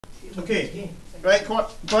Okay, right,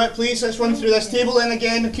 quiet please, let's run through this table then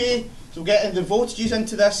again, okay? So we'll get the voltages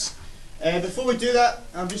into this. Before we do that,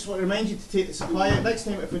 I just want to remind you to take the supply out. Next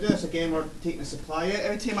time if we do this again, we're taking the supply out.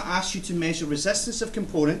 Every time I ask you to measure resistance of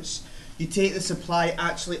components, you take the supply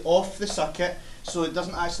actually off the circuit so it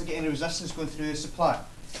doesn't actually get any resistance going through the supply.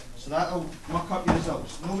 So that'll muck up your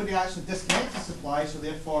results. Nobody actually disconnected the supply, so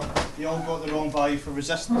therefore they all got the wrong value for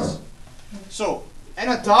resistance. So, in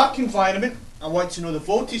a dark environment, I want to know the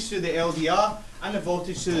voltage through the LDR and the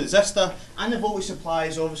voltage through the resistor, and the voltage supply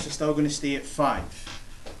is obviously still going to stay at 5.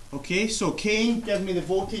 Okay, so Kane, give me the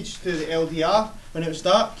voltage through the LDR when it was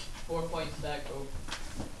dark. 4.60.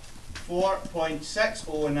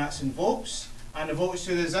 4.60, and that's in volts. And the voltage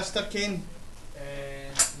through the resistor, Kane?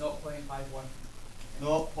 0.51.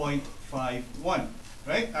 0.51.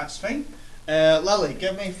 Right, that's fine. Lily,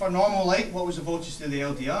 give me for normal light, what was the voltage through the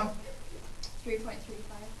LDR? 3.35.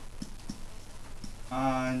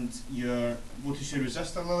 And your voltage through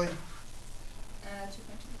resistor, Lily?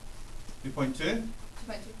 2.2.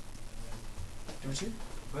 3.2?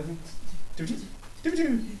 2.2.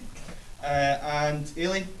 2.2. And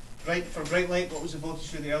Ailey, for bright light, what was the voltage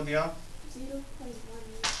through the LDR? 0.18.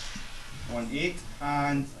 1.8.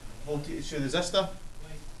 And voltage through the resistor?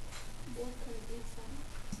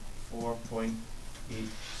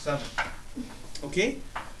 4.87. Okay,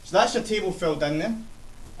 so that's your table filled in there.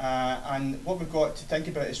 And what we've got to think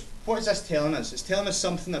about is, what is this telling us? It's telling us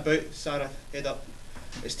something about, Sarah, head up.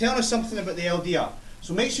 It's telling us something about the LDR.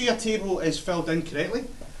 So make sure your table is filled in correctly.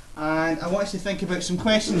 And I want us to think about some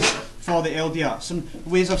questions for the LDR, some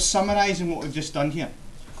ways of summarising what we've just done here.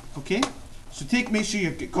 Okay, so make sure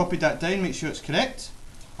you've copied that down, make sure it's correct.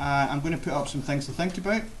 I'm going to put up some things to think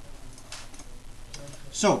about.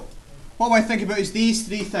 So, what I think about is these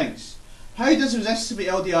three things. How does the resistance of the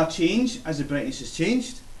LDR change as the brightness is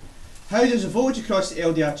changed? How does the voltage across the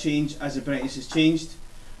LDR change as the brightness is changed?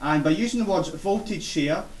 And by using the words voltage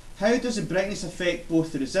share, how does the brightness affect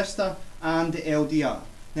both the resistor and the LDR?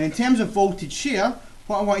 Now in terms of voltage share,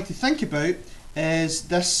 what I want you to think about is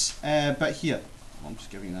this bit here. I'm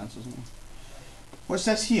just giving you the answers. What's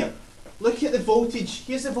this here? Look at the voltage.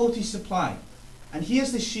 Here's the voltage supply. And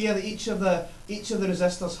here's the share that each of the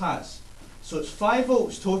resistors has. So it's 5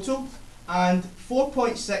 volts total, and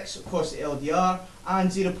 4.6 across the LDR, and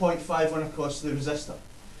 0.51 across the resistor.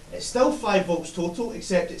 It's still 5 volts total,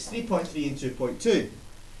 except it's 3.3 and 2.2.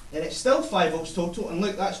 Then it's still 5 volts total, and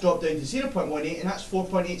look, that's dropped down to 0.18, and that's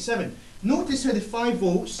 4.87. Notice how the 5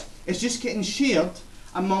 volts is just getting shared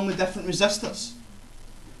among the different resistors.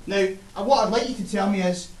 Now, what I'd like you to tell me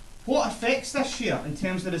is, what affects this share in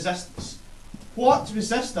terms of the resistance? What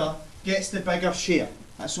resistor gets the bigger share?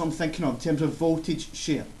 That's what I'm thinking of in terms of voltage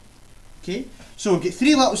share. Okay, so we've got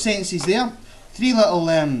 3 little sentences there, 3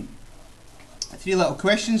 little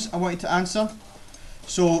questions I want you to answer.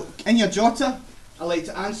 So in your jotter, I'd like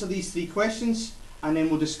to answer these 3 questions, and then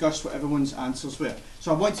we'll discuss what everyone's answers were.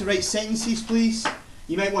 So I want to write sentences, please.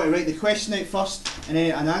 You might want to write the question out first, and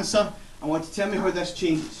then an answer. I want to tell me how this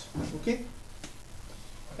changes. Okay.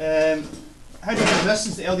 How does the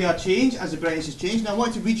resistance to LDR change as the brightness is changed? Now I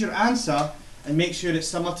want to read your answer and make sure it's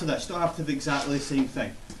similar to this. You don't have to have exactly the same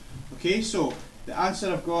thing. Okay, so the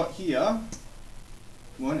answer I've got here,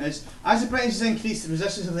 one is, as the brightness is increased, the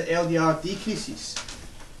resistance of the LDR decreases.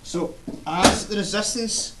 So as the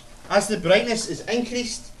brightness is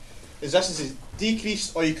increased, the resistance is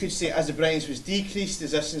decreased, or you could say as the brightness was decreased, the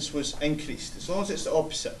resistance was increased, as long as it's the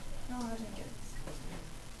opposite. No, I didn't get it.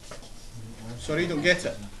 Sorry, you don't get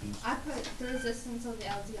it? I put the resistance of the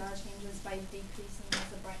LDR changes by decreasing as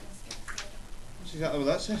the brightness gets bigger. That's exactly what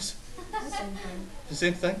that says. It's the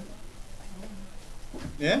same thing.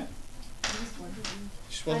 Yeah?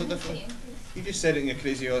 Just worded differently. You just said it in your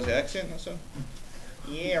crazy Aussie accent, that's all.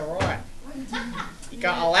 Yeah, right. You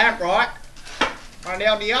got a lamp, right? On the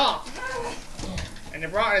LDR. And the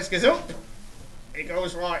brightness goes up. It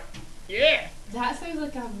goes right. Yeah. That sounds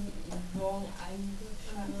like a wrong angle.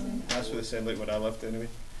 That's what it sounded like when I left anyway.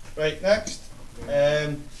 Right, next.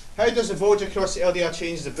 How does the voltage across the LDR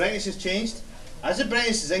change as the brightness is changed? As the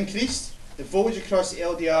brightness is increased, the voltage across the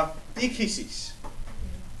LDR decreases.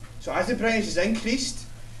 So as the brightness is increased,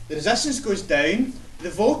 the resistance goes down,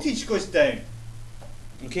 the voltage goes down.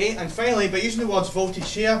 Okay, and finally, by using the words voltage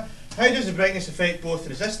share, how does the brightness affect both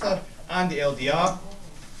the resistor and the LDR?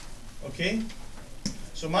 Okay,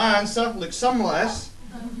 so my answer looks something like this.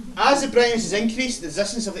 As the brightness is increased, the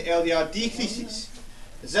resistance of the LDR decreases.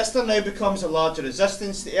 The resistor now becomes a larger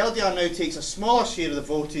resistance, the LDR now takes a smaller share of the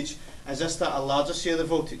voltage, and resistor a larger share of the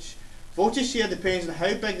voltage. Voltage share depends on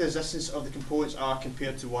how big the resistance of the components are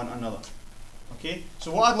compared to one another. Okay,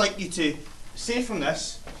 so what I'd like you to say from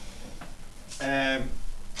this,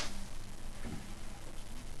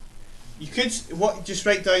 you could just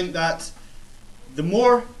write down that the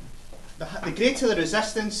greater the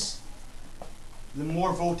resistance, the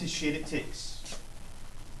more voltage share it takes.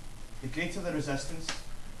 The greater the resistance,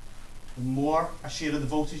 the more a share of the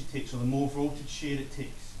voltage it takes, or the more voltage share it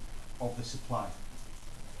takes of the supply.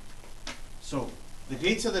 So, the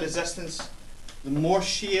greater the resistance, the more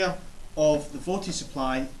share of the voltage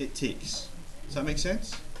supply it takes. Does that make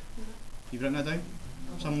sense? You've written that down?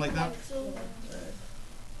 Something like that?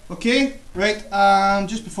 Okay, right,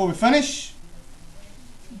 just before we finish.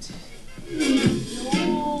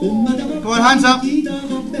 Go on, hands up.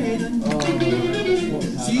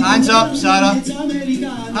 Hands up, Sarah.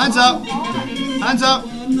 Hands up. Hands up.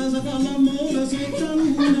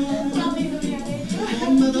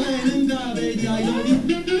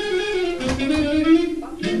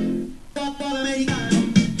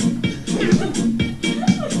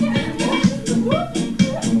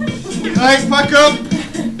 Right, back up.